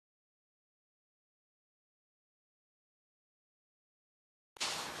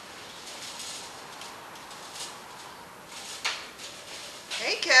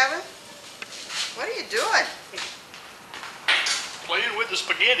Kevin? What are you doing? Playing with the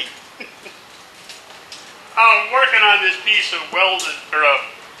spaghetti. I'm working on this piece of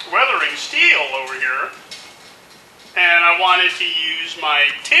weathering steel over here, and I wanted to use my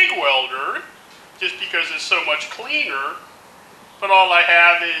TIG welder just because it's so much cleaner, but all I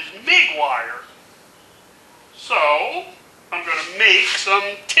have is MIG wire. So I'm going to make some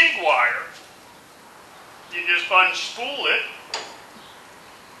TIG wire. You just unspool it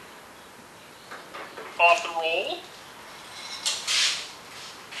off the roll.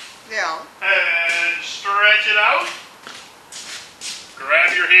 Yeah. And stretch it out.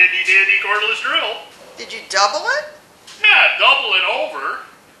 Grab your handy dandy cordless drill. Did you double it? Yeah, double it over.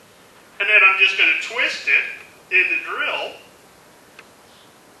 And then I'm just going to twist it in the drill.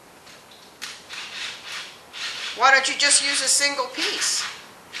 Why don't you just use a single piece?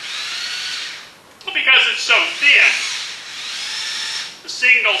 Well, because it's so thin. The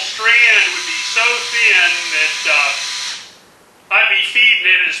single strand would be so thin that I'd be feeding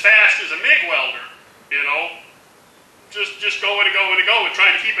it as fast as a MIG welder, you know. Just going and going and going,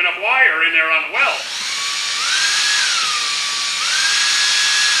 trying to keep enough wire in there on the weld.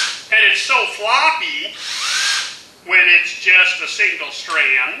 And it's so floppy when it's just a single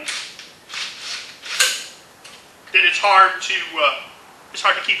strand that it's hard to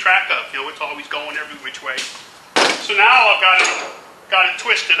keep track of. You know, it's always going every which way. So now I've got it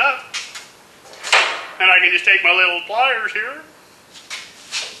twisted up, and I can just take my little pliers here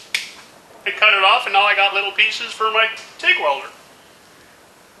and cut it off, and now I got little pieces for my TIG welder.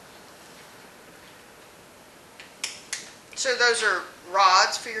 So those are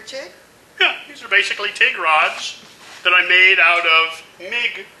rods for your TIG? Yeah, these are basically TIG rods that I made out of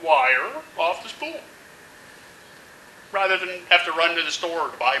MIG wire off the spool, rather than have to run to the store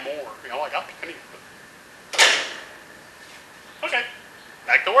to buy more. You know, I got plenty. Okay,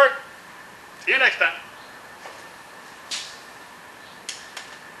 back to work. See you next time.